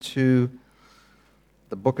to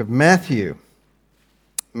the book of Matthew,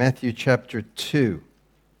 Matthew chapter 2.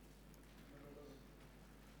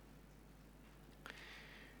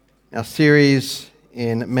 Our series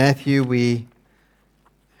in Matthew, we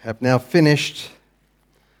have now finished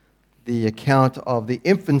the account of the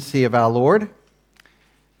infancy of our Lord,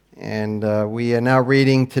 and we are now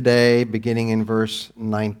reading today beginning in verse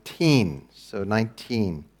 19. So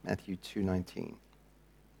 19, Matthew 2:19.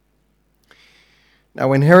 Now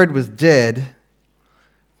when Herod was dead,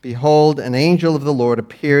 behold, an angel of the Lord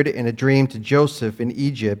appeared in a dream to Joseph in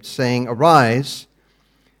Egypt, saying, "Arise,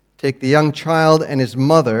 take the young child and his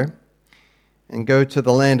mother, and go to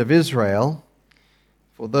the land of Israel,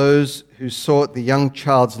 for those who sought the young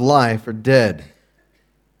child's life are dead."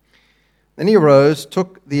 Then he arose,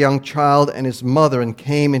 took the young child and his mother, and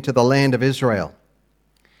came into the land of Israel.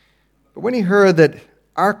 But when he heard that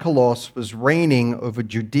Archelaus was reigning over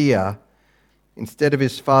Judea instead of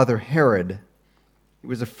his father Herod, he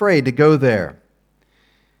was afraid to go there.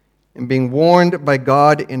 And being warned by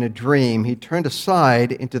God in a dream, he turned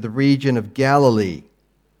aside into the region of Galilee.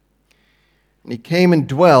 And he came and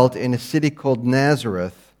dwelt in a city called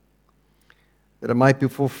Nazareth, that it might be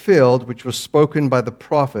fulfilled, which was spoken by the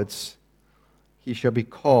prophets, "He shall be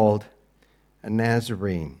called a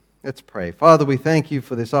Nazarene." Let's pray. Father, we thank you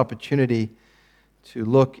for this opportunity to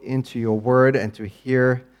look into your word and to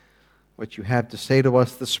hear what you have to say to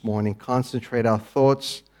us this morning. Concentrate our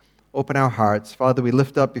thoughts, open our hearts. Father, we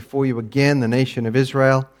lift up before you again the nation of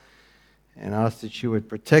Israel and ask that you would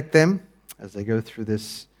protect them as they go through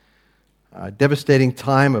this devastating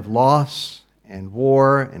time of loss and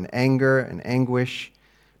war and anger and anguish.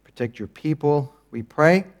 Protect your people, we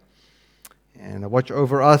pray. And watch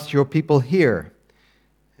over us, your people here.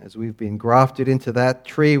 As we've been grafted into that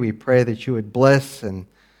tree, we pray that you would bless and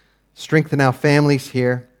strengthen our families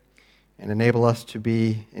here and enable us to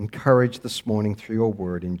be encouraged this morning through your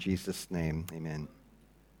word. In Jesus' name, amen.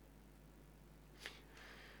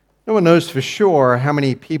 No one knows for sure how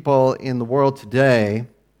many people in the world today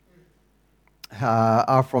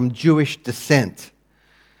are from Jewish descent.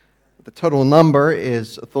 The total number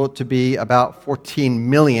is thought to be about 14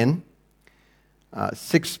 million.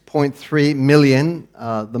 6.3 million,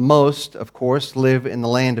 the most, of course, live in the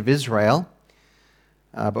land of Israel.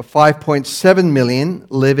 But 5.7 million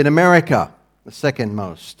live in America, the second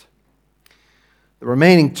most. The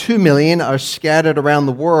remaining 2 million are scattered around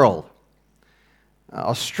the world.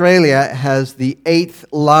 Australia has the 8th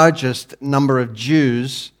largest number of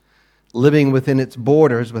Jews living within its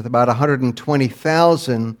borders, with about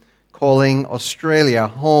 120,000 calling Australia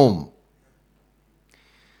home.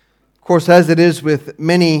 Of course, as it is with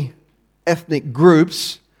many ethnic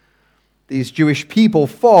groups, these Jewish people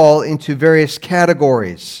fall into various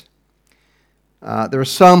categories. There are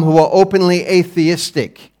some who are openly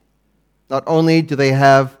atheistic. Not only do they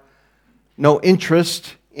have no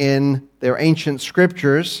interest in their ancient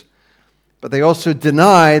scriptures, but they also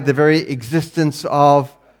deny the very existence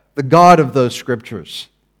of the God of those scriptures.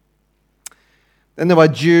 Then there are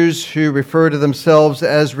Jews who refer to themselves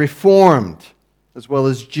as Reformed, as well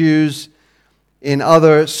as Jews in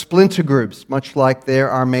other splinter groups, much like there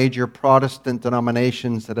are major Protestant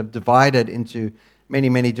denominations that have divided into many,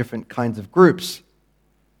 many different kinds of groups.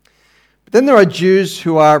 But then there are Jews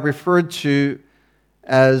who are referred to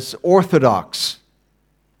as Orthodox.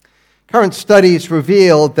 Current studies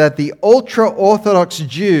reveal that the ultra-Orthodox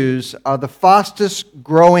Jews are the fastest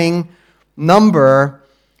growing number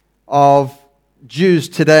of Jews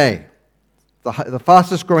today, the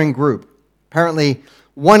fastest growing group. Apparently,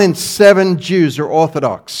 1 in 7 Jews are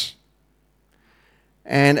Orthodox.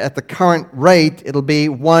 And at the current rate, it'll be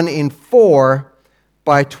 1 in 4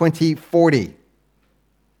 by 2040.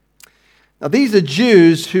 Now, these are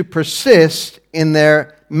Jews who persist in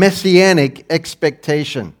their messianic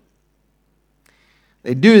expectation.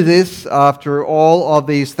 They do this after all of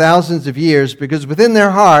these thousands of years because within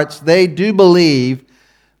their hearts, they do believe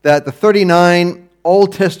that the 39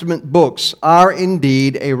 Old Testament books are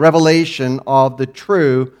indeed a revelation of the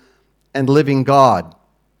true and living God.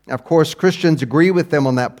 Now, of course, Christians agree with them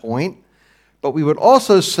on that point, but we would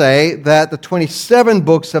also say that the 27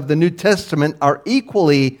 books of the New Testament are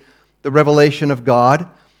equally the revelation of God,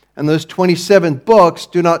 and those 27 books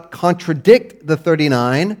do not contradict the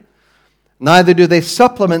 39, neither do they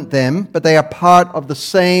supplement them, but they are part of the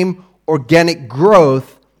same organic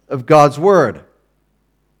growth of God's Word.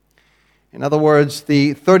 In other words,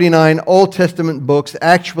 the 39 Old Testament books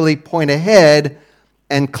actually point ahead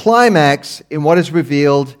and climax in what is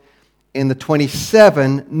revealed in the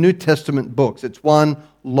 27 New Testament books. It's one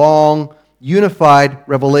long, unified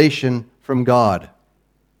revelation from God.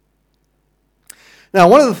 Now,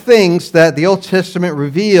 one of the things that the Old Testament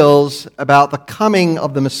reveals about the coming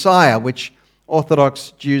of the Messiah, which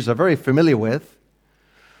Orthodox Jews are very familiar with,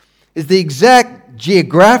 is the exact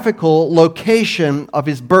geographical location of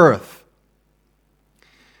his birth.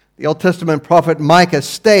 The Old Testament prophet Micah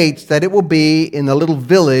states that it will be in the little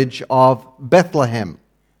village of Bethlehem.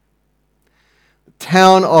 The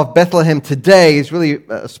town of Bethlehem today is really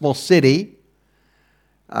a small city.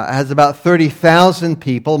 It has about 30,000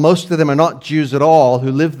 people. Most of them are not Jews at all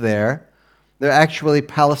who live there. They're actually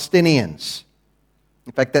Palestinians.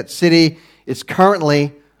 In fact, that city is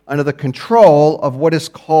currently under the control of what is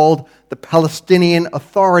called the Palestinian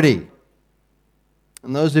Authority.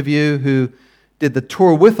 And those of you who did the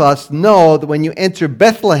tour with us know that when you enter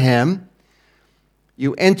Bethlehem,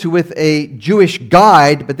 you enter with a Jewish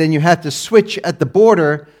guide, but then you have to switch at the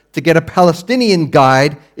border to get a Palestinian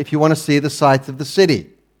guide if you want to see the sights of the city,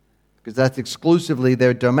 because that's exclusively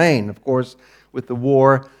their domain. Of course, with the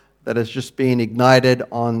war that has just been ignited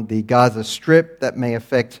on the Gaza Strip, that may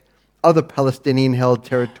affect other Palestinian-held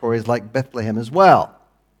territories like Bethlehem as well.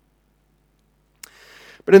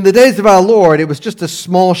 But in the days of our Lord, it was just a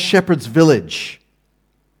small shepherd's village.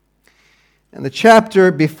 And the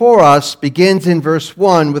chapter before us begins in verse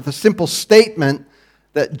 1 with a simple statement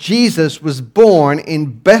that Jesus was born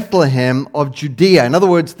in Bethlehem of Judea. In other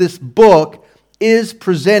words, this book is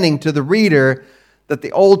presenting to the reader that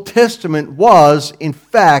the Old Testament was, in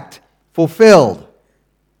fact, fulfilled.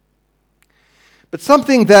 But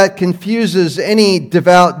something that confuses any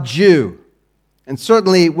devout Jew, and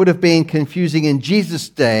certainly would have been confusing in Jesus'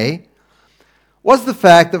 day, was the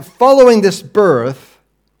fact that following this birth,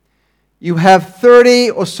 you have 30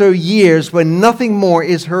 or so years when nothing more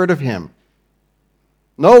is heard of him.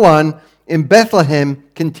 No one in Bethlehem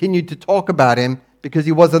continued to talk about him because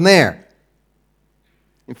he wasn't there.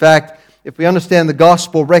 In fact, if we understand the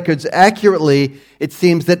gospel records accurately, it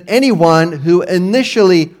seems that anyone who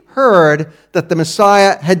initially heard that the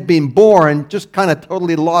Messiah had been born just kind of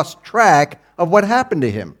totally lost track of what happened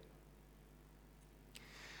to him.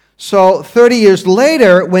 So 30 years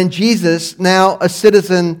later, when Jesus, now a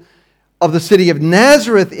citizen of the city of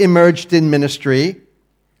Nazareth, emerged in ministry,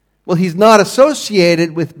 well, he's not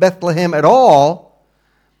associated with Bethlehem at all,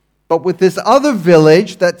 but with this other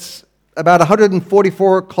village that's about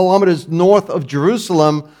 144 kilometers north of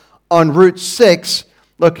Jerusalem on Route 6,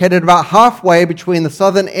 located about halfway between the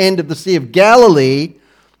southern end of the Sea of Galilee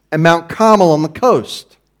and Mount Carmel on the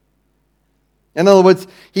coast. In other words,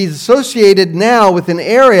 he's associated now with an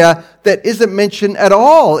area that isn't mentioned at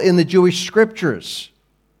all in the Jewish scriptures.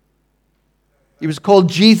 He was called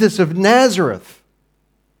Jesus of Nazareth.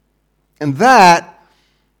 And that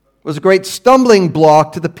was a great stumbling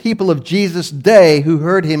block to the people of Jesus' day who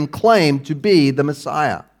heard him claim to be the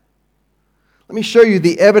Messiah. Let me show you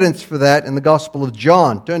the evidence for that in the Gospel of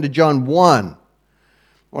John. Turn to John 1. I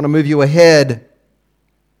want to move you ahead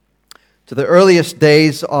to the earliest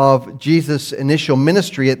days of Jesus' initial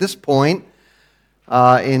ministry. At this point,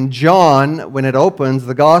 in John, when it opens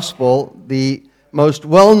the Gospel, the most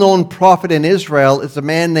well-known prophet in Israel is a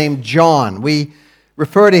man named John. We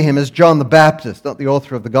refer to him as John the Baptist, not the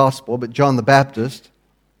author of the Gospel, but John the Baptist.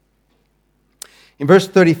 In verse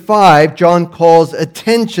 35, John calls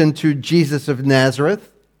attention to Jesus of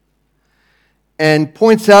Nazareth and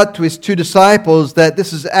points out to his two disciples that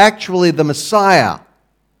this is actually the Messiah,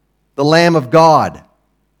 the Lamb of God.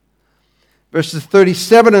 Verses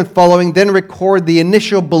 37 and following then record the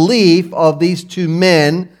initial belief of these two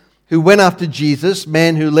men who went after Jesus,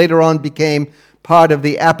 men who later on became part of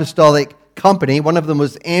the apostolic company. One of them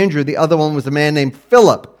was Andrew, the other one was a man named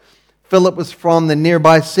Philip. Philip was from the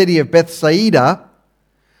nearby city of Bethsaida.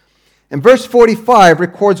 And verse 45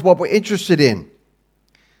 records what we're interested in.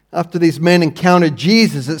 After these men encountered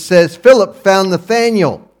Jesus, it says, Philip found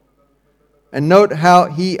Nathanael. And note how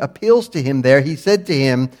he appeals to him there. He said to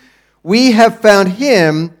him, "We have found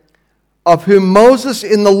him of whom Moses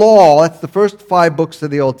in the law," that's the first 5 books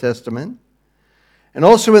of the Old Testament, "and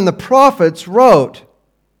also in the prophets wrote."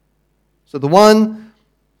 So the one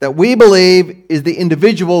that we believe is the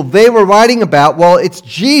individual they were writing about, well, it's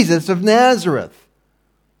Jesus of Nazareth,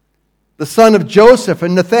 the son of Joseph.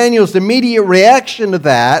 And Nathanael's immediate reaction to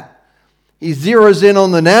that, he zeroes in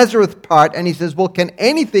on the Nazareth part and he says, well, can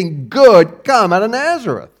anything good come out of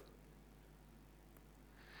Nazareth?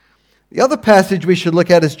 The other passage we should look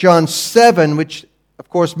at is John 7, which, of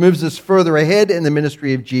course, moves us further ahead in the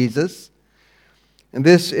ministry of Jesus. And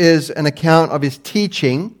this is an account of his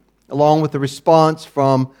teaching, along with the response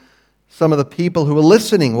from some of the people who were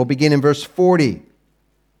listening. We'll begin in verse 40.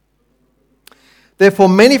 Therefore,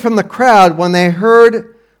 many from the crowd, when they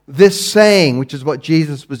heard this saying, which is what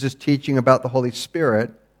Jesus was just teaching about the Holy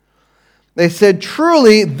Spirit. They said,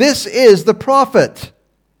 truly, this is the prophet.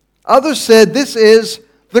 Others said, this is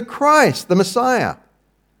the Christ, the Messiah.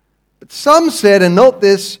 But some said, and note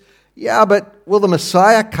this, yeah, but will the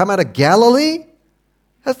Messiah come out of Galilee?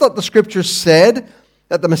 Has not the Scripture said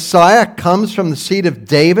that the Messiah comes from the seed of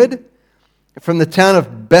David, from the town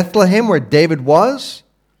of Bethlehem where David was?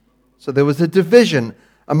 So there was a division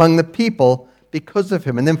among the people because of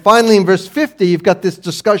him. And then finally in verse 50, you've got this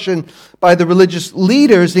discussion by the religious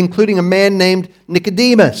leaders, including a man named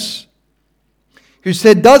Nicodemus, who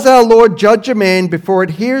said, does our Lord judge a man before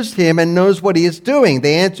it hears him and knows what he is doing?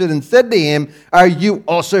 They answered and said to him, are you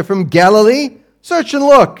also from Galilee? Search and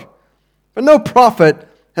look, for no prophet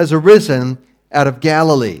has arisen out of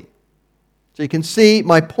Galilee. So you can see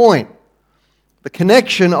my point. The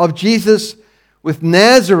connection of Jesus with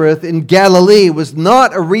Nazareth in Galilee was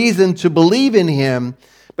not a reason to believe in him,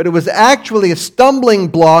 but it was actually a stumbling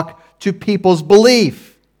block to people's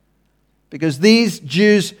belief. Because these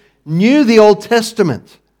Jews knew the Old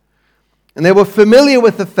Testament, and they were familiar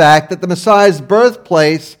with the fact that the Messiah's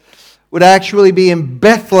birthplace would actually be in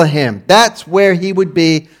Bethlehem. That's where he would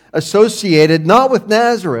be associated, not with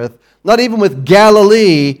Nazareth, not even with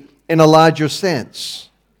Galilee in a larger sense.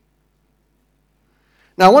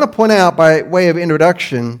 Now, I want to point out, by way of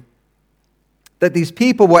introduction, that these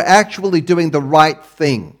people were actually doing the right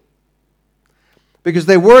thing, because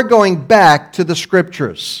they were going back to the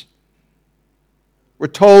Scriptures. We're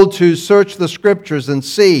told to search the Scriptures and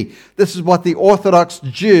see. This is what the Orthodox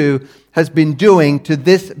Jew has been doing to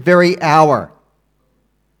this very hour.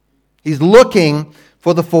 He's looking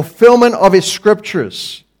for the fulfillment of his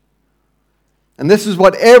Scriptures. And this is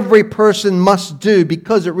what every person must do,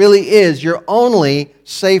 because it really is your only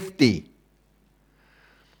safety.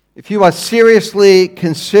 If you are seriously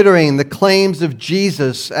considering the claims of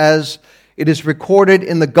Jesus as it is recorded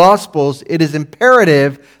in the Gospels, it is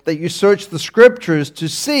imperative that you search the Scriptures to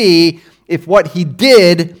see if what he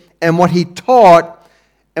did and what he taught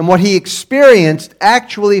and what he experienced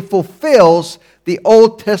actually fulfills the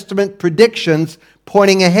Old Testament predictions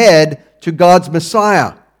pointing ahead to God's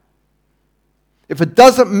Messiah. If it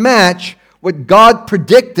doesn't match what God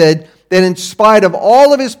predicted, then in spite of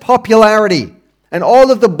all of his popularity and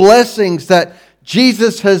all of the blessings that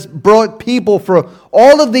Jesus has brought people for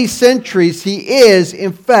all of these centuries, he is,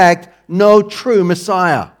 in fact, no true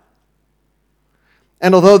Messiah.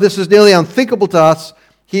 And although this is nearly unthinkable to us,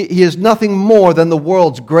 he is nothing more than the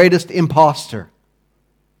world's greatest imposter.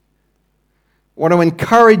 I want to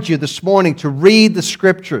encourage you this morning to read the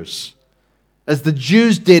Scriptures, as the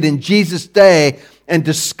Jews did in Jesus' day, and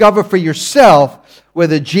discover for yourself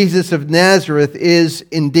whether Jesus of Nazareth is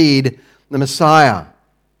indeed the Messiah.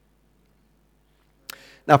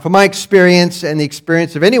 Now, from my experience and the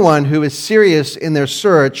experience of anyone who is serious in their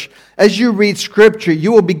search, as you read Scripture,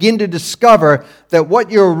 you will begin to discover that what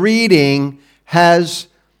you're reading has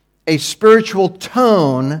a spiritual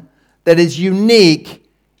tone that is unique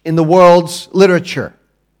in the world's literature.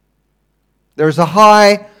 There's a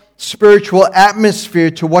high spiritual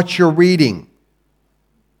atmosphere to what you're reading.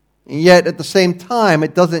 And yet, at the same time,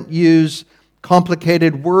 it doesn't use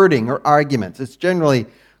complicated wording or arguments. It's generally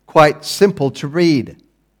quite simple to read.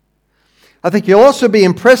 I think you'll also be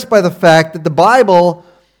impressed by the fact that the Bible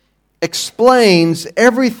explains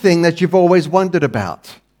everything that you've always wondered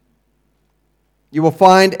about. You will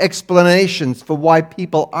find explanations for why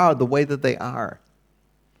people are the way that they are.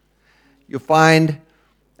 You'll find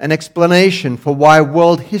an explanation for why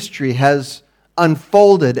world history has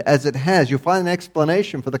unfolded as it has. You'll find an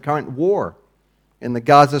explanation for the current war in the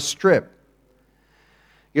Gaza Strip.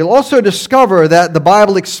 You'll also discover that the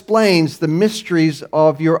Bible explains the mysteries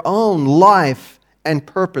of your own life and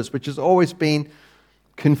purpose, which has always been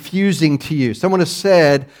confusing to you. Someone has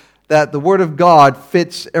said that the Word of God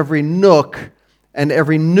fits every nook and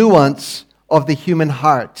every nuance of the human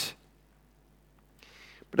heart.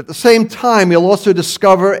 But at the same time, you'll also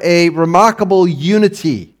discover a remarkable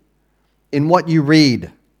unity in what you read.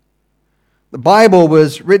 The Bible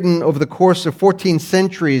was written over the course of 14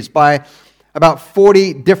 centuries by about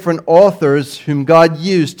 40 different authors whom God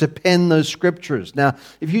used to pen those Scriptures. Now,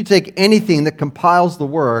 if you take anything that compiles the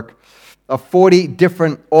work of 40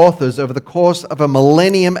 different authors over the course of a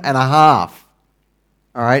millennium and a half,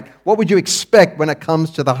 all right, what would you expect when it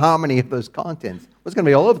comes to the harmony of those contents? Well, it's going to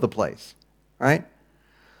be all over the place, right?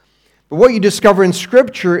 But what you discover in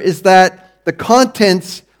Scripture is that the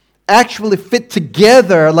contents actually fit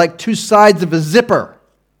together like two sides of a zipper.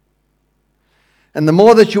 And the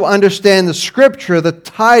more that you understand the Scripture, the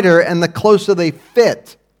tighter and the closer they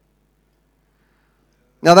fit.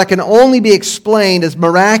 Now, that can only be explained as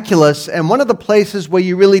miraculous, and one of the places where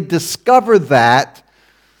you really discover that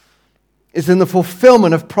is in the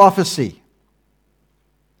fulfillment of prophecy.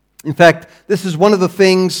 In fact, this is one of the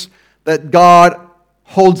things that God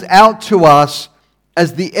holds out to us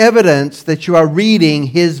as the evidence that you are reading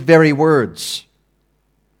His very words.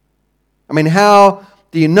 I mean, how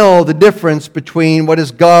do you know the difference between what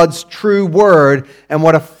is God's true word and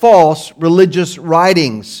what are false religious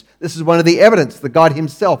writings? This is one of the evidence that God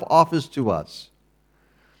Himself offers to us.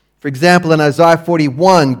 For example, in Isaiah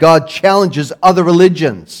 41, God challenges other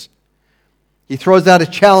religions. He throws out a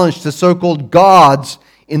challenge to so-called gods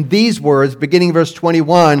in these words, beginning verse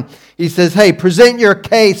 21. He says, "Hey, present your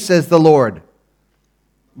case, says the Lord.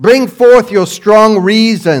 Bring forth your strong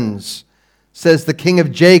reasons, says the King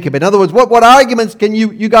of Jacob." In other words, what arguments can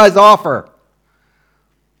you guys offer?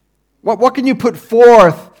 What can you put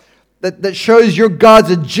forth that shows your gods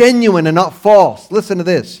are genuine and not false? Listen to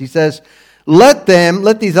this. He says, let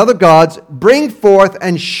these other gods bring forth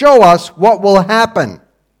and show us what will happen.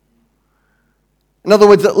 In other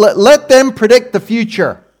words, let them predict the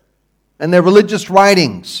future and their religious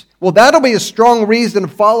writings. Well, that'll be a strong reason to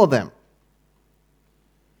follow them.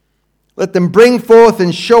 Let them bring forth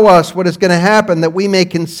and show us what is going to happen, that we may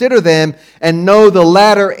consider them and know the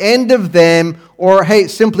latter end of them, or, hey,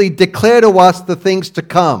 simply declare to us the things to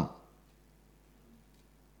come.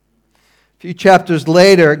 A few chapters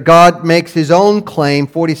later, God makes His own claim,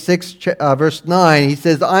 46 verse 9. He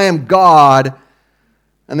says, "I am God,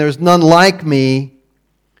 and there is none like me,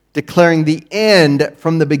 declaring the end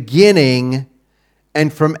from the beginning,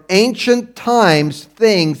 and from ancient times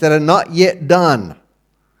things that are not yet done,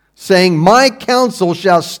 saying, my counsel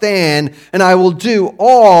shall stand, and I will do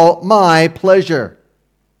all my pleasure."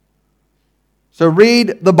 So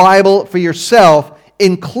read the Bible for yourself,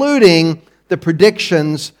 including the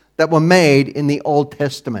predictions that were made in the Old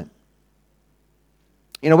Testament.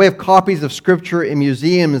 You know, we have copies of Scripture in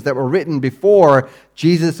museums that were written before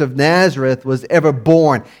Jesus of Nazareth was ever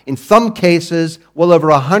born. In some cases, well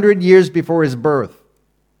over 100 years before His birth.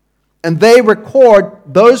 And they record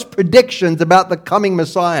those predictions about the coming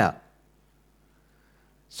Messiah.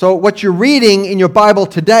 So what you're reading in your Bible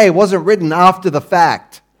today wasn't written after the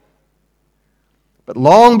fact, but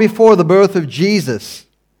long before the birth of Jesus.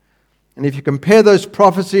 And if you compare those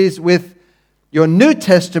prophecies with your New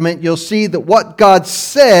Testament, you'll see that what God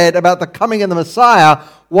said about the coming of the Messiah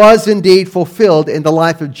was indeed fulfilled in the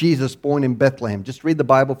life of Jesus born in Bethlehem. Just read the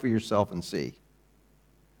Bible for yourself and see.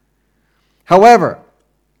 However,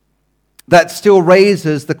 that still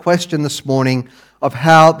raises the question this morning of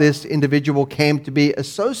how this individual came to be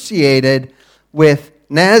associated with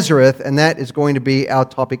Nazareth, and that is going to be our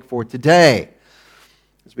topic for today.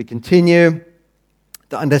 As we continue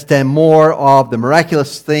to understand more of the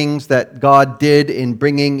miraculous things that God did in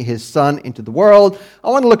bringing His Son into the world, I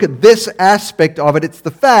want to look at this aspect of it. It's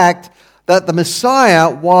the fact that the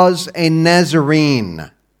Messiah was a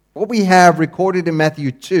Nazarene. What we have recorded in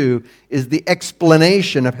Matthew 2 is the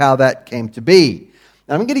explanation of how that came to be.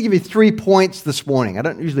 Now, I'm going to give you 3 points this morning. I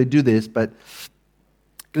don't usually do this, but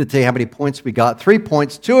I'm going to tell you how many points we got. 3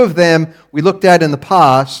 points. 2 of them we looked at in the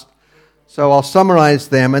past, so I'll summarize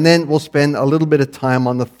them, and then we'll spend a little bit of time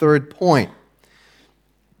on the 3rd point.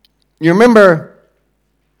 You remember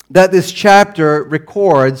that this chapter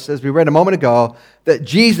records, as we read a moment ago, that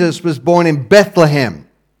Jesus was born in Bethlehem.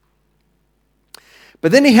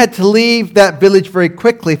 But then He had to leave that village very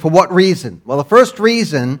quickly. For what reason? Well, the first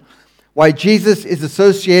reason why Jesus is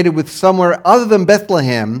associated with somewhere other than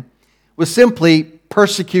Bethlehem was simply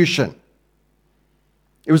persecution.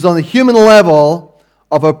 It was on the human level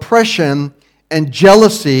of oppression and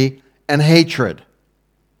jealousy and hatred.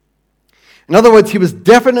 In other words, He was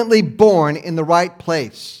definitely born in the right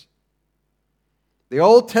place. The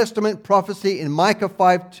Old Testament prophecy in Micah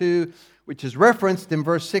 5:2, which is referenced in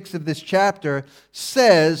verse 6 of this chapter,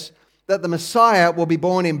 says that the Messiah will be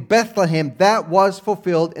born in Bethlehem. That was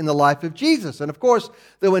fulfilled in the life of Jesus. And of course,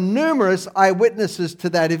 there were numerous eyewitnesses to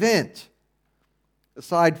that event.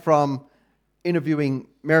 Aside from interviewing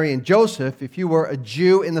Mary and Joseph, if you were a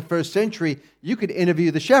Jew in the first century, you could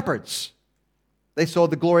interview the shepherds. They saw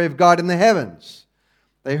the glory of God in the heavens.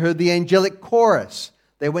 They heard the angelic chorus.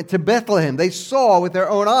 They went to Bethlehem. They saw with their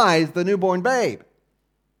own eyes the newborn babe.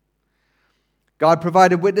 God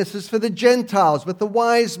provided witnesses for the Gentiles with the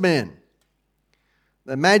wise men.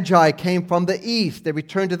 The Magi came from the east. They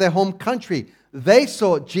returned to their home country. They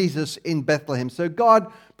saw Jesus in Bethlehem. So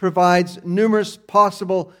God provides numerous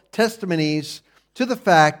possible testimonies to the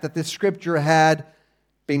fact that this scripture had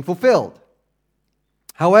been fulfilled.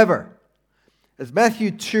 However, as Matthew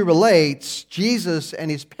 2 relates, Jesus and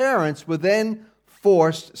His parents were then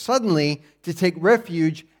forced suddenly to take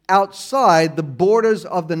refuge outside the borders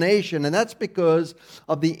of the nation. And that's because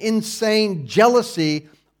of the insane jealousy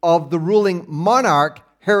of the ruling monarch,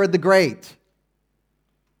 Herod the Great.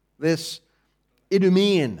 This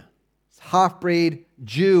Idumean, half-breed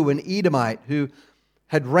Jew and Edomite who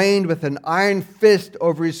had reigned with an iron fist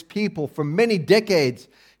over his people for many decades,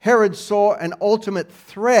 Herod saw an ultimate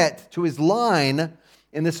threat to his line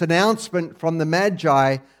in this announcement from the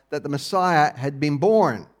Magi that the Messiah had been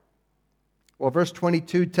born. Well, verse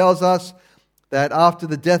 22 tells us that after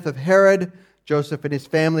the death of Herod, Joseph and his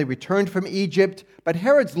family returned from Egypt, but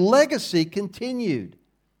Herod's legacy continued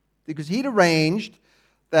because he'd arranged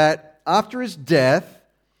that after his death,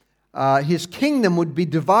 his kingdom would be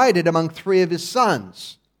divided among 3 of his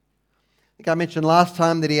sons. I think I mentioned last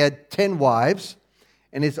time that he had 10 wives,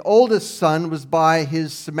 and his oldest son was by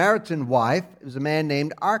his Samaritan wife. It was a man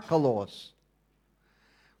named Archelaus.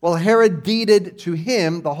 Well, Herod deeded to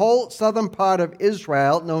him the whole southern part of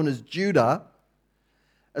Israel, known as Judah,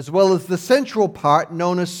 as well as the central part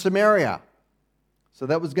known as Samaria. So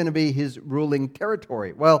that was going to be his ruling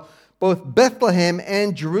territory. Well, both Bethlehem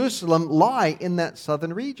and Jerusalem lie in that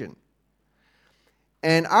southern region.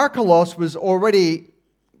 And Archelaus was already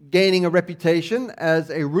gaining a reputation as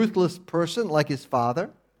a ruthless person like his father.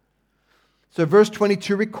 So verse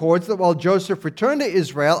 22 records that while Joseph returned to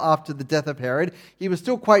Israel after the death of Herod, he was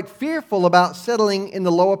still quite fearful about settling in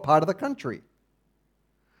the lower part of the country.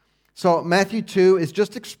 So Matthew 2 is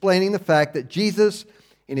just explaining the fact that Jesus,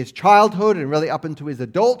 in his childhood and really up into his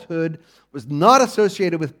adulthood, was not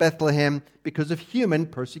associated with Bethlehem because of human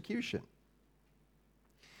persecution.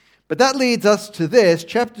 But that leads us to this.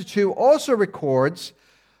 Chapter 2 also records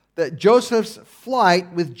that Joseph's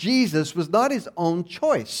flight with Jesus was not his own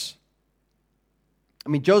choice. I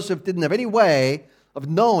mean, Joseph didn't have any way of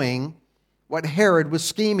knowing what Herod was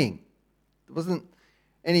scheming. There wasn't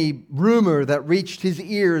any rumor that reached his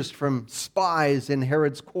ears from spies in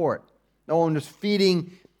Herod's court. No one was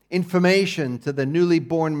feeding information to the newly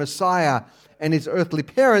born Messiah and his earthly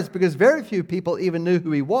parents because very few people even knew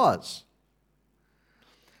who he was.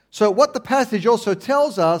 So what the passage also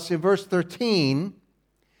tells us in verse 13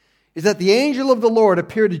 is that the angel of the Lord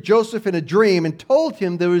appeared to Joseph in a dream and told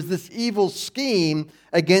him there was this evil scheme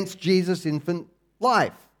against Jesus' infant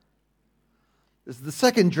life. This is the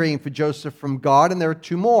second dream for Joseph from God, and there are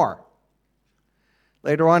 2 more.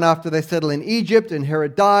 Later on, after they settle in Egypt and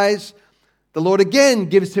Herod dies, the Lord again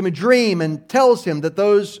gives him a dream and tells him that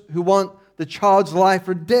those who want the child's life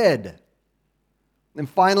are dead. And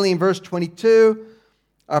finally, in verse 22,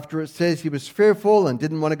 after it says he was fearful and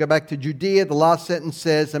didn't want to go back to Judea, the last sentence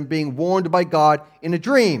says, and being warned by God in a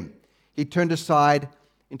dream, he turned aside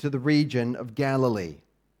into the region of Galilee.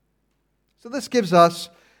 So this gives us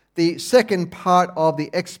the second part of the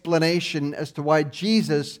explanation as to why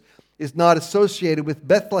Jesus is not associated with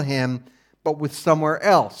Bethlehem, but with somewhere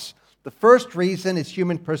else. The first reason is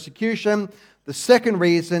human persecution. The second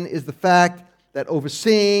reason is the fact that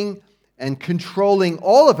overseeing and controlling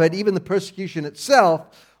all of it, even the persecution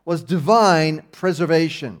itself, was divine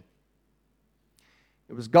preservation.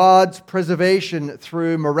 It was God's preservation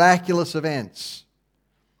through miraculous events,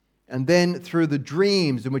 and then through the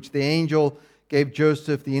dreams in which the angel gave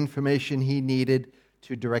Joseph the information he needed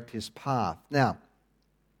to direct his path. Now,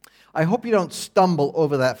 I hope you don't stumble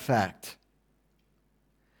over that fact.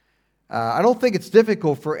 I don't think it's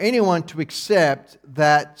difficult for anyone to accept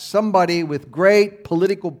that somebody with great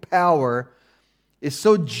political power is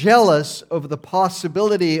so jealous over the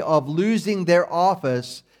possibility of losing their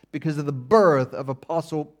office because of the birth of a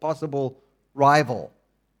possible rival.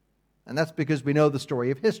 And that's because we know the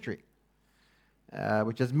story of history,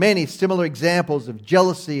 which has many similar examples of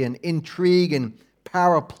jealousy and intrigue and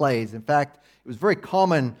power plays. In fact, it was very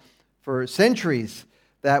common for centuries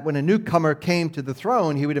that when a newcomer came to the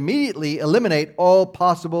throne, he would immediately eliminate all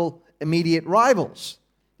possible immediate rivals.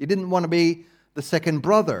 You didn't want to be the second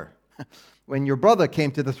brother when your brother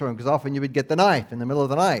came to the throne, because often you would get the knife in the middle of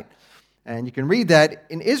the night. And you can read that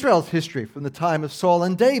in Israel's history from the time of Saul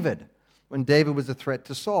and David, when David was a threat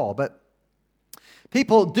to Saul. But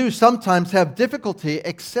people do sometimes have difficulty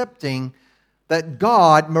accepting that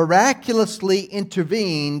God miraculously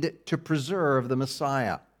intervened to preserve the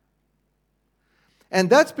Messiah. And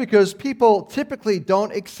that's because people typically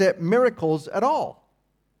don't accept miracles at all.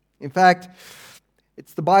 In fact,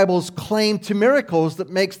 it's the Bible's claim to miracles that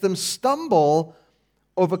makes them stumble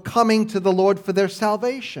over coming to the Lord for their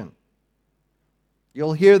salvation.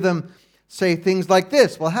 You'll hear them say things like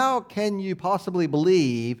this: well, how can you possibly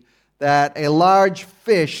believe that a large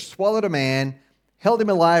fish swallowed a man, held him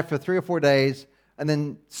alive for 3 or 4 days, and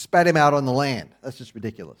then spat him out on the land? That's just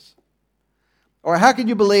ridiculous. Or how can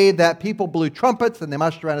you believe that people blew trumpets and they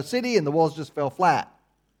marched around a city and the walls just fell flat?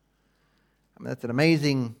 I mean, that's an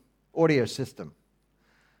amazing audio system.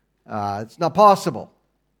 It's not possible.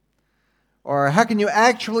 Or how can you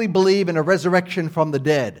actually believe in a resurrection from the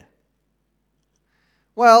dead?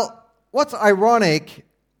 Well, what's ironic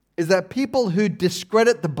is that people who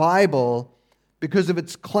discredit the Bible because of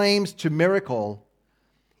its claims to miracle,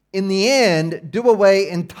 in the end, do away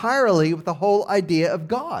entirely with the whole idea of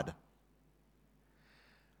God.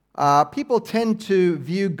 People tend to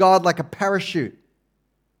view God like a parachute.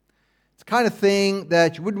 It's the kind of thing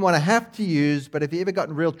that you wouldn't want to have to use, but if you ever got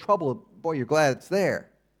in real trouble, boy, you're glad it's there.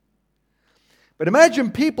 But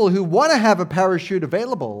imagine people who want to have a parachute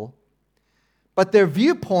available, but their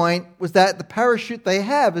viewpoint was that the parachute they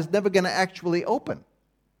have is never going to actually open.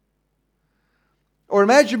 Or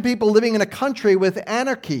imagine people living in a country with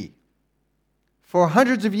anarchy for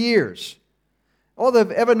hundreds of years. All they've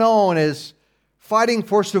ever known is fighting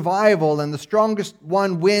for survival and the strongest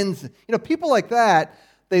one wins. People like that,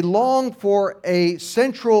 they long for a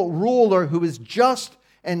central ruler who is just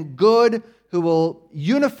and good, who will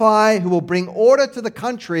unify, who will bring order to the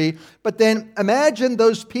country. But then imagine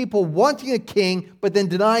those people wanting a king, but then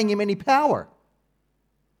denying him any power.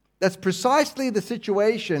 That's precisely the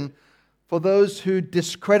situation for those who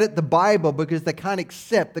discredit the Bible because they can't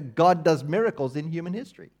accept that God does miracles in human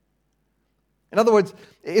history. In other words,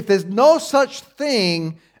 if there's no such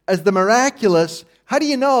thing as the miraculous, how do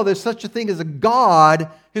you know there's such a thing as a God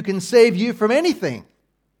who can save you from anything?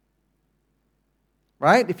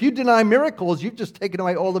 Right? If you deny miracles, you've just taken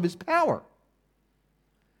away all of his power.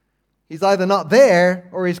 He's either not there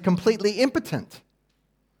or he's completely impotent.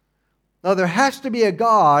 Now, there has to be a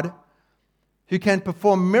God who can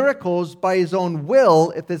perform miracles by his own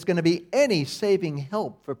will if there's going to be any saving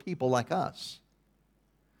help for people like us.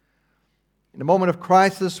 In a moment of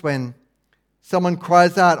crisis when someone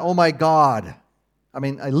cries out, "Oh my God,"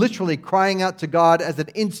 literally crying out to God as an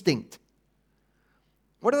instinct,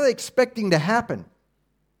 what are they expecting to happen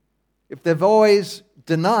if they've always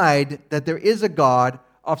denied that there is a God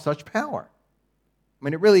of such power?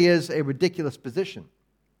 It really is a ridiculous position.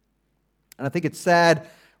 And I think it's sad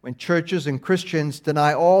when churches and Christians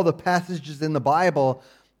deny all the passages in the Bible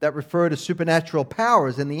that refer to supernatural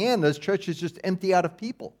powers. In the end, those churches just empty out of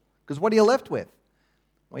people. Because what are you left with?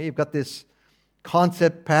 Well, you've got this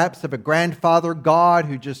concept perhaps of a grandfather God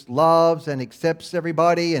who just loves and accepts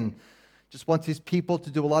everybody and just wants his people to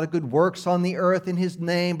do a lot of good works on the earth in his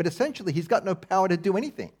name. But essentially, he's got no power to do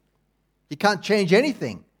anything. He can't change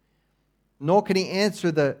anything. Nor can he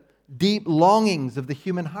answer the deep longings of the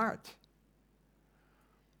human heart.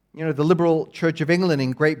 The Liberal Church of England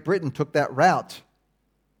in Great Britain took that route.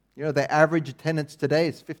 Their average attendance today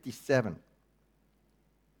is 57.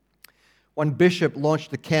 One bishop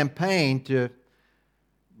launched a campaign to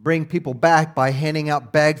bring people back by handing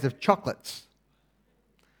out bags of chocolates.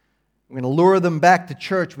 We're going to lure them back to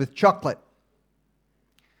church with chocolate.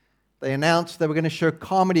 They announced they were going to show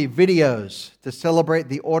comedy videos to celebrate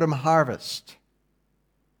the autumn harvest.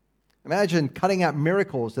 Imagine cutting out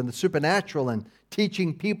miracles and the supernatural and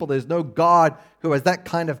teaching people there's no God who has that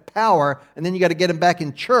kind of power, and then you got to get them back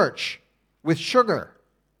in church with sugar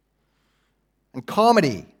and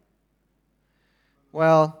comedy.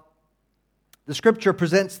 Well, the Scripture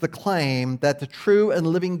presents the claim that the true and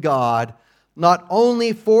living God not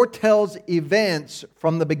only foretells events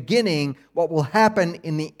from the beginning, what will happen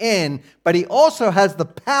in the end, but he also has the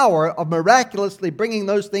power of miraculously bringing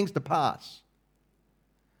those things to pass.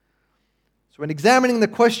 So in examining the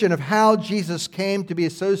question of how Jesus came to be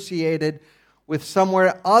associated with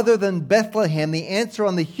somewhere other than Bethlehem, the answer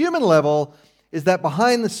on the human level is that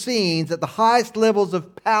behind the scenes, at the highest levels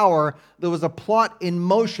of power, there was a plot in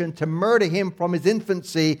motion to murder him from his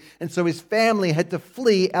infancy, and so his family had to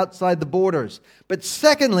flee outside the borders. But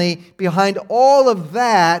secondly, behind all of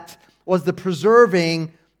that was the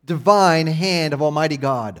preserving divine hand of Almighty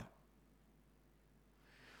God.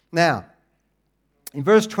 Now, in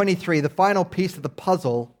verse 23, the final piece of the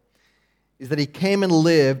puzzle is that he came and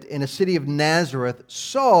lived in a city of Nazareth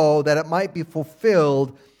so that it might be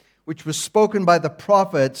fulfilled which was spoken by the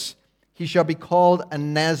prophets, he shall be called a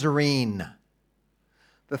Nazarene.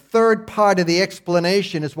 The third part of the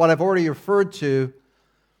explanation is what I've already referred to,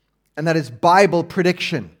 and that is Bible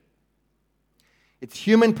prediction. It's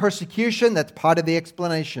human persecution, that's part of the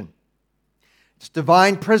explanation. It's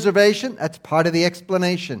divine preservation, that's part of the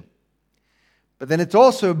explanation. But then it's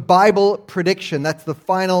also Bible prediction, that's the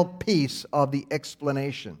final piece of the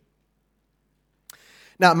explanation.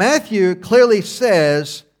 Now, Matthew clearly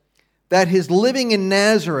says that his living in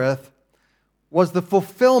Nazareth was the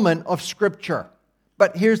fulfillment of Scripture.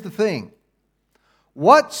 But here's the thing.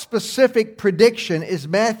 What specific prediction is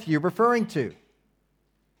Matthew referring to?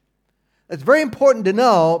 It's very important to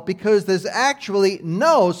know because there's actually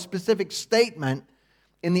no specific statement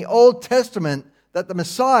in the Old Testament that the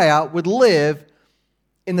Messiah would live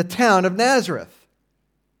in the town of Nazareth.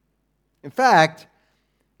 In fact,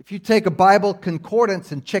 if you take a Bible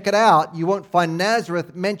concordance and check it out, you won't find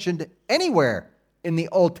Nazareth mentioned anywhere in the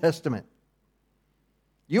Old Testament.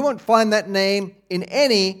 You won't find that name in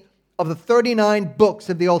any of the 39 books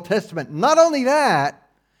of the Old Testament. Not only that,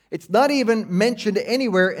 it's not even mentioned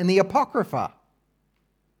anywhere in the Apocrypha.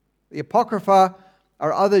 The Apocrypha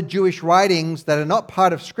are other Jewish writings that are not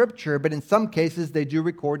part of Scripture, but in some cases they do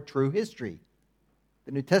record true history.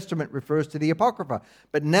 The New Testament refers to the Apocrypha.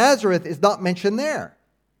 But Nazareth is not mentioned there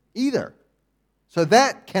either. So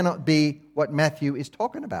that cannot be what Matthew is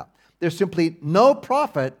talking about. There's simply no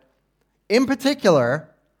prophet in particular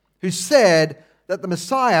who said that the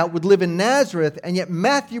Messiah would live in Nazareth, and yet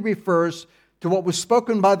Matthew refers to what was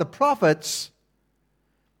spoken by the prophets,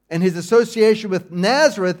 and his association with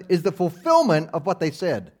Nazareth is the fulfillment of what they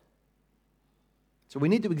said. So we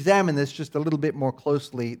need to examine this just a little bit more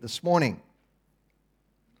closely this morning.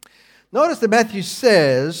 Notice that Matthew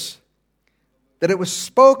says that it was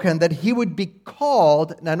spoken that he would be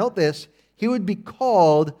called, now note this, he would be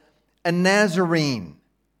called a Nazarene.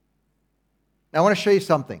 Now I want to show you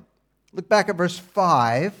something. Look back at verse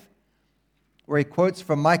 5, where he quotes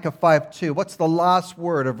from Micah 5:2. What's the last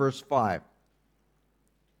word of verse 5?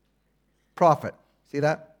 Prophet. See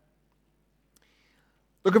that?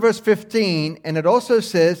 Look at verse 15, and it also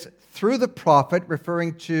says, through the prophet,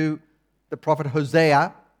 referring to the prophet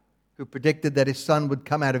Hosea, who predicted that his son would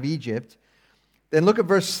come out of Egypt. Then look at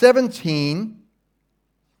verse 17,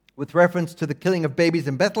 with reference to the killing of babies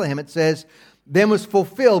in Bethlehem. It says, then was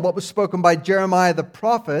fulfilled what was spoken by Jeremiah the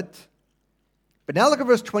prophet. But now look at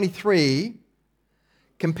verse 23.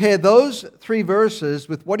 Compare those three verses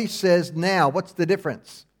with what he says now. What's the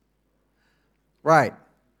difference? Right.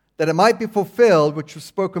 That it might be fulfilled, which was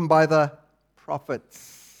spoken by the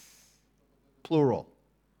prophets. Plural.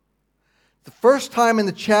 The first time in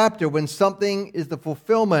the chapter when something is the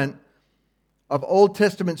fulfillment of Old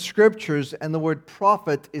Testament scriptures and the word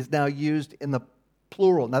prophet is now used in the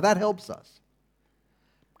plural. Now that helps us,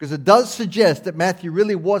 because it does suggest that Matthew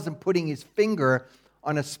really wasn't putting his finger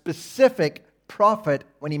on a specific prophet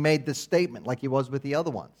when he made this statement like he was with the other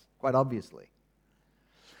ones, quite obviously.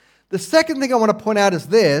 The second thing I want to point out is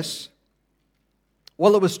this.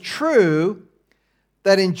 Well, it was true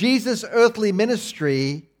that in Jesus' earthly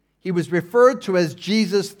ministry, he was referred to as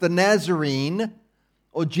Jesus the Nazarene,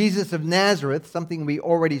 or Jesus of Nazareth, something we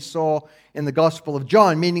already saw in the Gospel of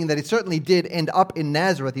John, meaning that he certainly did end up in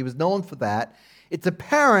Nazareth. He was known for that. It's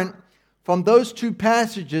apparent from those two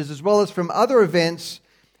passages, as well as from other events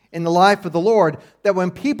in the life of the Lord, that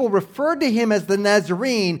when people referred to him as the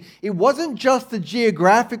Nazarene, it wasn't just the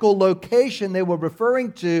geographical location they were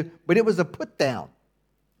referring to, but it was a put down.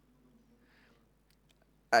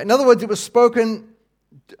 In other words, it was spoken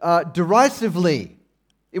derisively.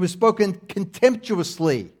 It was spoken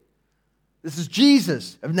contemptuously. This is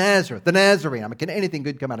Jesus of Nazareth, the Nazarene. I mean, can anything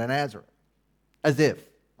good come out of Nazareth? As if,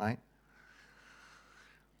 right?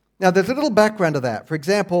 Now, there's a little background to that. For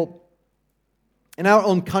example, in our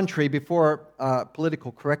own country, before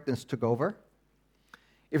political correctness took over,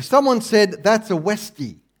 if someone said, that's a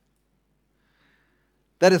Westie,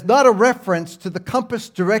 that is not a reference to the compass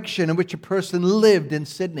direction in which a person lived in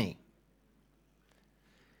Sydney.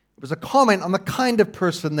 It was a comment on the kind of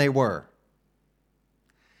person they were.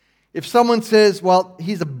 If someone says, well,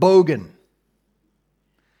 he's a bogan,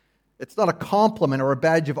 it's not a compliment or a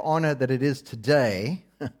badge of honor that it is today.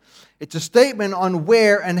 It's a statement on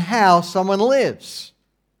where and how someone lives.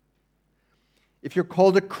 If you're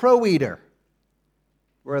called a crow eater,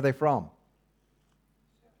 where are they from?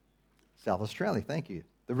 South Australia, thank you.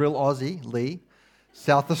 The real Aussie, Lee,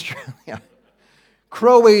 South Australia.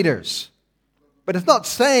 Crow eaters. But it's not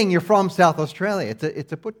saying you're from South Australia.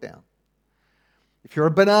 It's a put down. If you're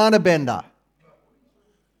a banana bender,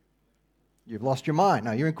 you've lost your mind.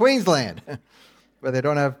 No, you're in Queensland, where they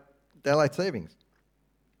don't have daylight savings.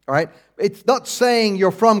 All right? It's not saying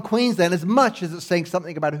you're from Queensland as much as it's saying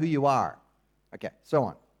something about who you are. Okay, so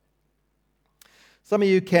on. Some of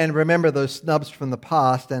you can remember those snubs from the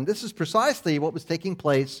past, and this is precisely what was taking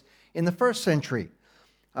place in the first century.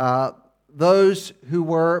 Those who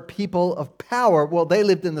were people of power, well, they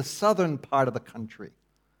lived in the southern part of the country.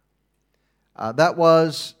 That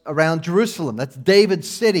was around Jerusalem. That's David's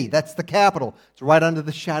city. That's the capital. It's right under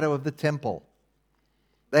the shadow of the temple.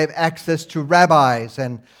 They have access to rabbis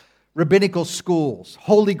and rabbinical schools.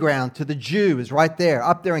 Holy ground to the Jew is right there.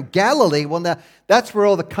 Up there in Galilee, well, now, that's where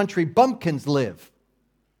all the country bumpkins live.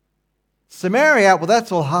 Samaria, well,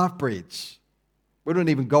 that's all half-breeds. We don't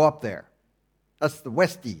even go up there. That's the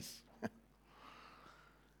Westies.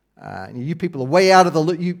 You people are way out of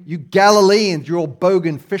the... You Galileans, you're all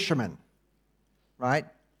bogan fishermen. Right?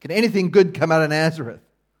 Can anything good come out of Nazareth?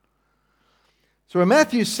 So when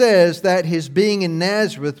Matthew says that his being in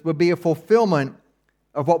Nazareth will be a fulfillment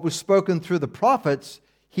of what was spoken through the prophets,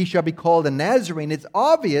 he shall be called a Nazarene, it's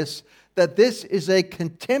obvious that this is a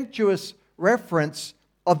contemptuous reference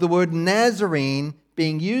of the word Nazarene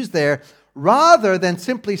being used there, rather than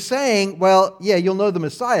simply saying, well, yeah, you'll know the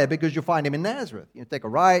Messiah because you'll find him in Nazareth. You take a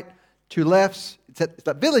right, 2 lefts, it's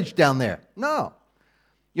that village down there. No.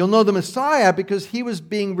 You'll know the Messiah because he was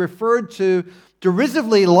being referred to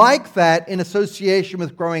derisively like that in association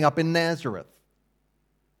with growing up in Nazareth.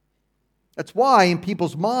 That's why in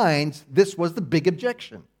people's minds, this was the big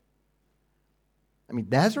objection. I mean,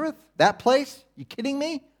 Nazareth? That place? You kidding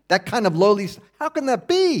me? That kind of lowly... How can that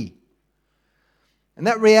be? And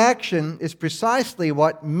that reaction is precisely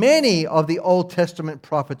what many of the Old Testament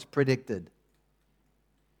prophets predicted.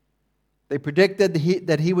 They predicted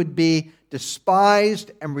that he would be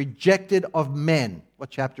despised and rejected of men. What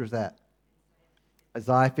chapter is that?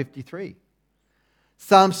 Isaiah 53.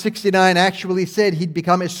 Psalm 69 actually said he'd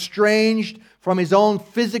become estranged from his own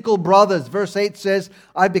physical brothers. Verse 8 says,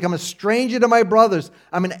 I've become a stranger to my brothers.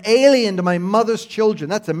 I'm an alien to my mother's children.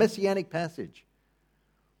 That's a messianic passage.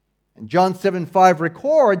 And John 7:5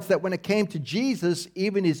 records that when it came to Jesus,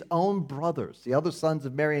 even his own brothers, the other sons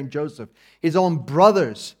of Mary and Joseph, his own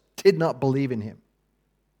brothers did not believe in him.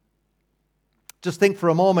 Just think for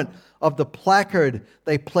a moment of the placard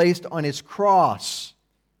they placed on his cross.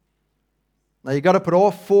 Now you've got to put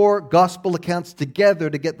all 4 gospel accounts together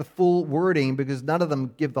to get the full wording because none of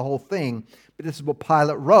them give the whole thing. But this is what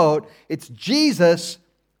Pilate wrote. It's Jesus,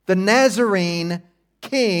 the Nazarene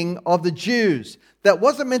King of the Jews. That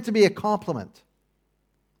wasn't meant to be a compliment.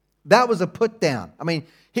 That was a put down. I mean,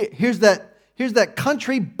 here's that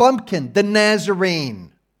country bumpkin, the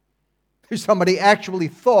Nazarene, who somebody actually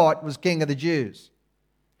thought was king of the Jews,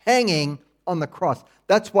 hanging on the cross.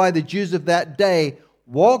 That's why the Jews of that day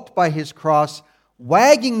walked by his cross,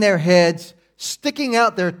 wagging their heads, sticking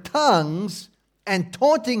out their tongues, and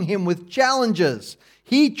taunting him with challenges.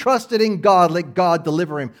 He trusted in God, let God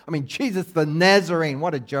deliver him. I mean, Jesus the Nazarene,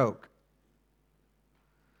 what a joke.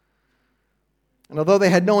 And although they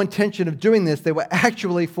had no intention of doing this, they were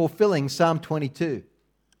actually fulfilling Psalm 22.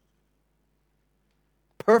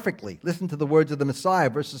 Perfectly. Listen to the words of the Messiah,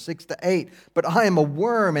 verses 6 to 8. But I am a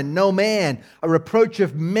worm and no man, a reproach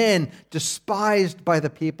of men, despised by the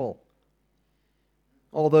people.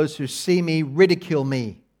 All those who see me ridicule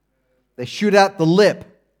me. They shoot out the lip.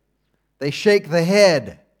 They shake the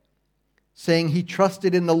head, saying he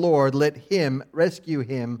trusted in the Lord. Let him rescue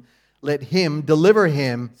him. Let him deliver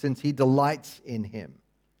him, since he delights in him.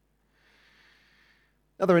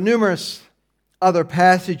 Now, there are numerous other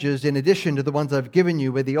passages in addition to the ones I've given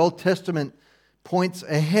you where the Old Testament points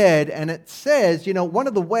ahead, and it says, one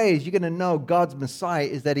of the ways you're going to know God's Messiah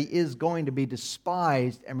is that he is going to be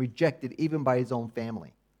despised and rejected even by his own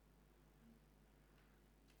family.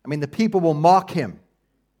 I mean, the people will mock him.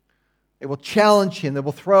 They will challenge him. They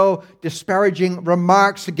will throw disparaging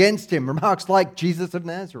remarks against him, remarks like Jesus of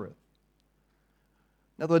Nazareth.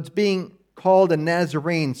 In other words, being called a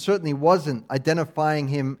Nazarene certainly wasn't identifying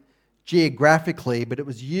him geographically, but it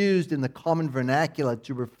was used in the common vernacular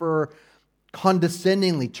to refer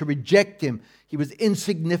condescendingly, to reject him. He was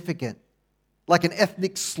insignificant, like an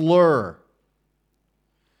ethnic slur.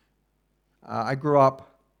 I grew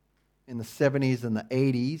up in the 70s and the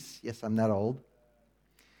 80s. Yes, I'm that old.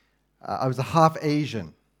 I was a half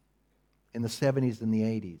Asian in the 70s and the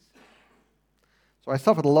 80s. So I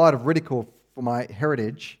suffered a lot of ridicule for my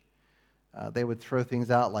heritage. They would throw things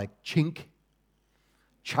out like chink,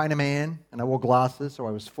 Chinaman, and I wore glasses, so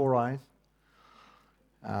I was 4 eyes.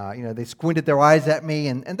 They squinted their eyes at me,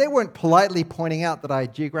 and they weren't politely pointing out that I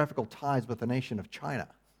had geographical ties with the nation of China.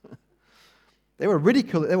 They were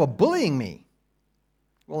ridiculing, they were bullying me.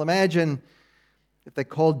 Well, imagine if they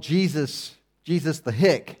called Jesus the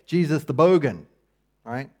hick, Jesus the bogan,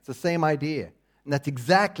 right? It's the same idea, and that's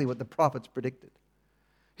exactly what the prophets predicted.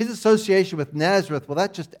 His association with Nazareth, well,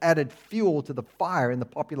 that just added fuel to the fire in the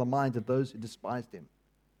popular minds of those who despised him.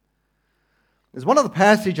 There's one other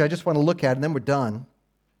passage I just want to look at, and then we're done.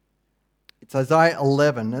 It's Isaiah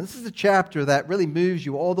 11. And this is a chapter that really moves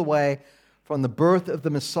you all the way from the birth of the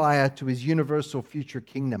Messiah to his universal future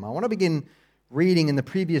kingdom. I want to begin reading in the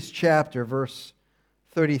previous chapter, verse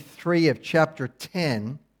 33 of chapter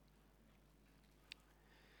 10.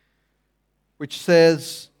 which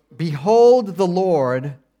says, "Behold, the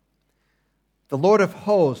Lord of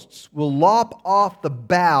hosts, will lop off the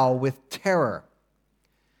bough with terror.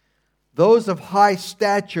 Those of high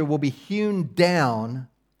stature will be hewn down,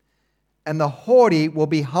 and the haughty will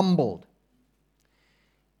be humbled.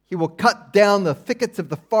 He will cut down the thickets of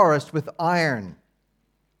the forest with iron,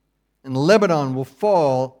 and Lebanon will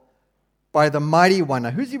fall by the mighty one."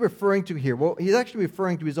 Now, who's he referring to here? Well, he's actually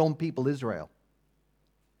referring to his own people, Israel.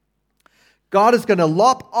 God is going to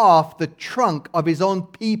lop off the trunk of his own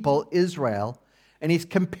people, Israel, and he's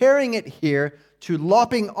comparing it here to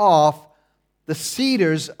lopping off the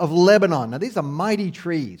cedars of Lebanon. Now, these are mighty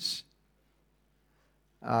trees.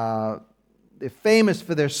 They're famous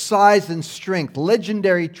for their size and strength,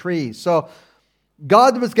 legendary trees. So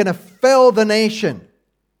God was going to fell the nation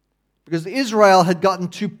because Israel had gotten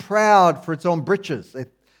too proud for its own britches.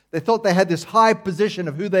 They thought they had this high position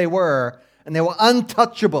of who they were, and they were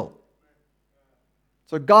untouchable.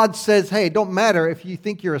 So God says, hey, it don't matter if you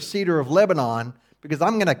think you're a cedar of Lebanon, because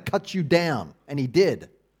I'm going to cut you down. And he did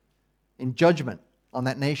in judgment on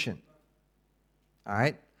that nation. All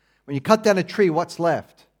right? When you cut down a tree, what's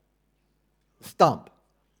left? The stump.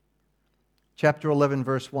 Chapter 11,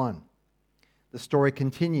 verse 1. The story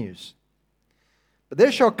continues. "But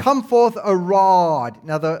there shall come forth a rod."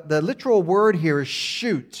 Now, the literal word here is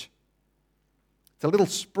shoot. It's a little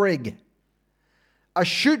sprig. "A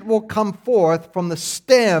shoot will come forth from the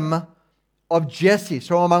stem of Jesse."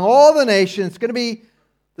 So among all the nations, it's going to be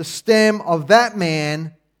the stem of that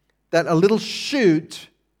man that a little shoot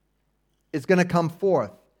is going to come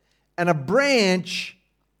forth. "And a branch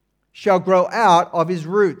shall grow out of his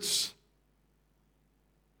roots."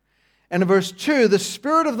 And in verse 2, "The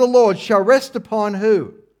Spirit of the Lord shall rest upon"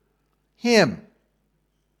 who? Him.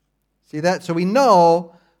 See that? So we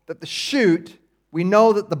know that the shoot, we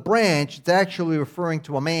know that the branch, it's actually referring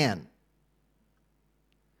to a man.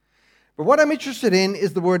 But what I'm interested in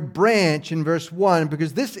is the word branch in verse 1,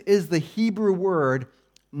 because this is the Hebrew word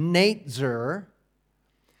Nazareth,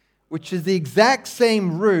 which is the exact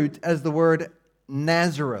same root as the word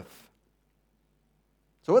Nazareth.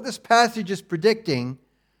 So what this passage is predicting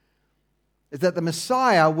is that the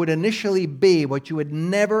Messiah would initially be what you would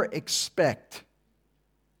never expect.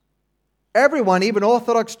 Everyone, even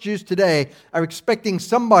Orthodox Jews today, are expecting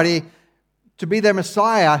somebody to be their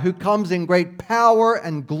Messiah who comes in great power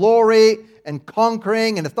and glory and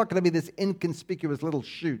conquering, and it's not going to be this inconspicuous little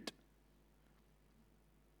shoot.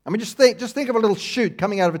 I mean, just think of a little shoot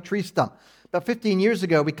coming out of a tree stump. About 15 years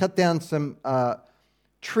ago, we cut down some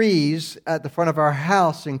trees at the front of our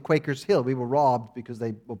house in Quakers Hill. We were robbed because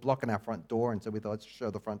they were blocking our front door, and so we thought, let's show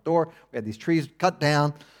the front door. We had these trees cut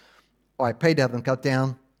down. Or I paid to have them cut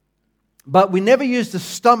down. But we never used a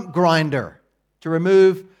stump grinder to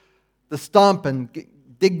remove the stump and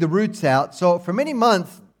dig the roots out. So for many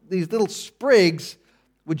months, these little sprigs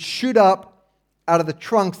would shoot up out of the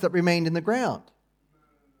trunks that remained in the ground.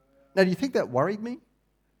 Now, do you think that worried me?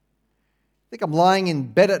 Think I'm lying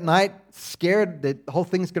in bed at night scared that the whole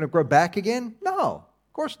thing's going to grow back again? No,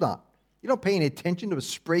 of course not. You don't pay any attention to a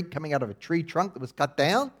sprig coming out of a tree trunk that was cut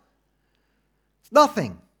down. It's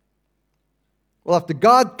nothing. Well, after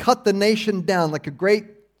God cut the nation down like a great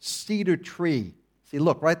cedar tree, see,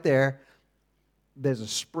 look, right there, there's a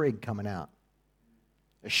sprig coming out,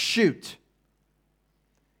 a shoot.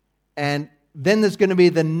 And then there's going to be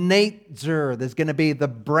the Nazareth, there's going to be the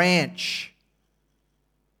branch.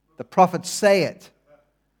 The prophets say it.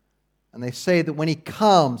 And they say that when he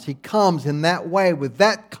comes in that way with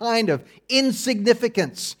that kind of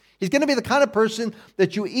insignificance. He's going to be the kind of person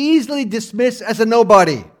that you easily dismiss as a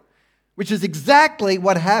nobody, which is exactly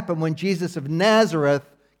what happened when Jesus of Nazareth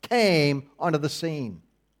came onto the scene.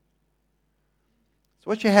 So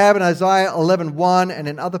what you have in Isaiah 11:1 and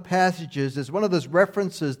in other passages is one of those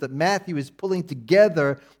references that Matthew is pulling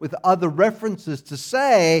together with other references to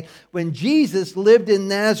say when Jesus lived in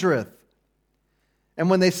Nazareth. And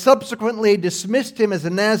when they subsequently dismissed him as a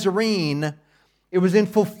Nazarene, it was in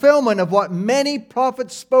fulfillment of what many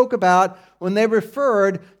prophets spoke about when they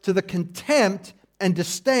referred to the contempt and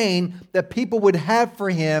disdain that people would have for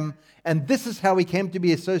him. And this is how he came to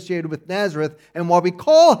be associated with Nazareth, and why we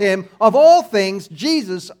call him, of all things,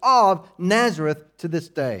 Jesus of Nazareth to this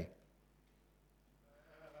day.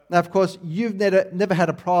 Now, of course, you've never had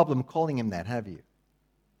a problem calling him that, have you?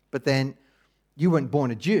 But then, you weren't born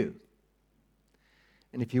a Jew.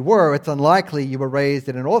 And if you were, it's unlikely you were raised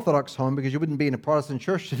in an Orthodox home, because you wouldn't be in a Protestant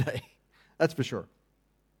church today. That's for sure.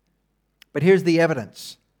 But here's the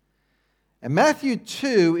evidence. And Matthew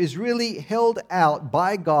 2 is really held out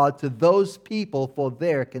by God to those people for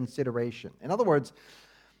their consideration. In other words,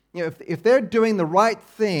 if they're doing the right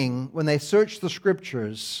thing when they search the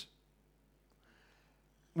Scriptures,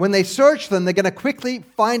 when they search them, they're going to quickly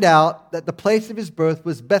find out that the place of his birth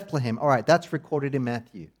was Bethlehem. All right, that's recorded in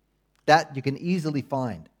Matthew. That you can easily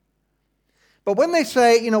find. But when they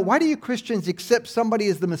say, why do you Christians accept somebody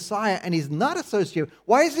as the Messiah and he's not associated?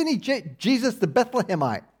 Why isn't he Jesus the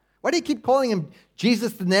Bethlehemite? Why do you keep calling him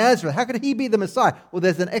Jesus the Nazareth? How could he be the Messiah? Well,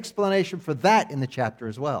 there's an explanation for that in the chapter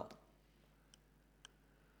as well.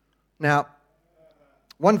 Now,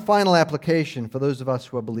 one final application for those of us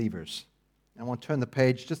who are believers. I want to turn the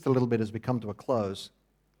page just a little bit as we come to a close.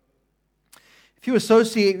 If you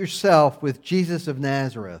associate yourself with Jesus of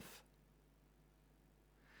Nazareth,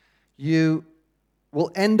 you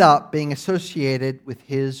will end up being associated with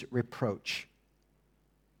his reproach.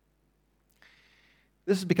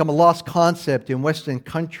 This has become a lost concept in Western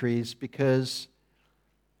countries because,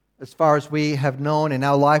 as far as we have known in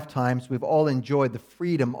our lifetimes, we've all enjoyed the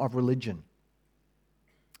freedom of religion.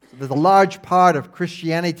 So there's a large part of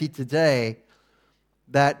Christianity today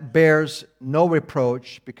that bears no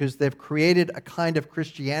reproach because they've created a kind of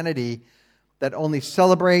Christianity that only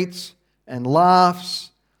celebrates and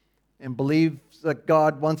laughs and believes that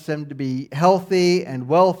God wants them to be healthy and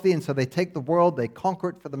wealthy, and so they take the world, they conquer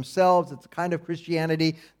it for themselves. It's a kind of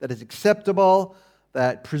Christianity that is acceptable,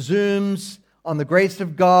 that presumes on the grace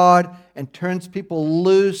of God and turns people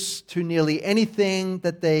loose to nearly anything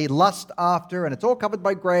that they lust after, and it's all covered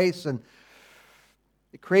by grace, and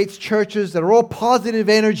it creates churches that are all positive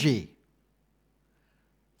energy,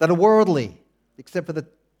 that are worldly, except for the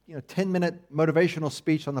 10-minute motivational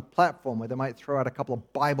speech on the platform where they might throw out a couple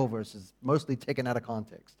of Bible verses, mostly taken out of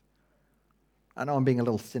context. I know I'm being a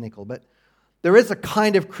little cynical, but there is a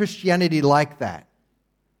kind of Christianity like that,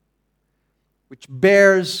 which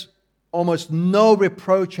bears almost no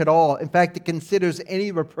reproach at all. In fact, it considers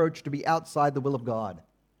any reproach to be outside the will of God.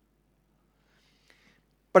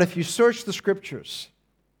 But if you search the Scriptures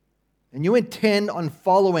and you intend on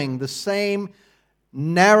following the same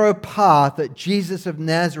narrow path that Jesus of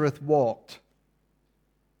Nazareth walked,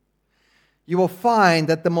 you will find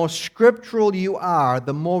that the more scriptural you are,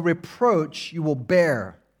 the more reproach you will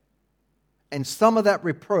bear. And some of that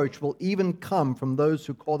reproach will even come from those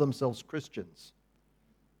who call themselves Christians.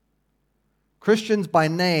 Christians by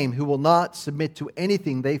name who will not submit to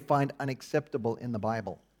anything they find unacceptable in the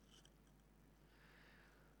Bible.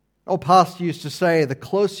 An old pastor used to say, the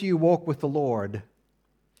closer you walk with the Lord,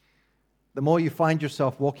 the more you find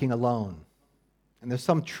yourself walking alone. And there's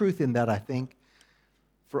some truth in that, I think,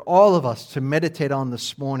 for all of us to meditate on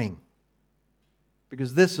this morning.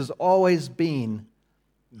 Because this has always been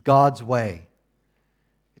God's way.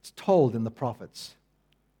 It's told in the prophets.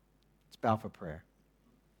 Let's bow for prayer.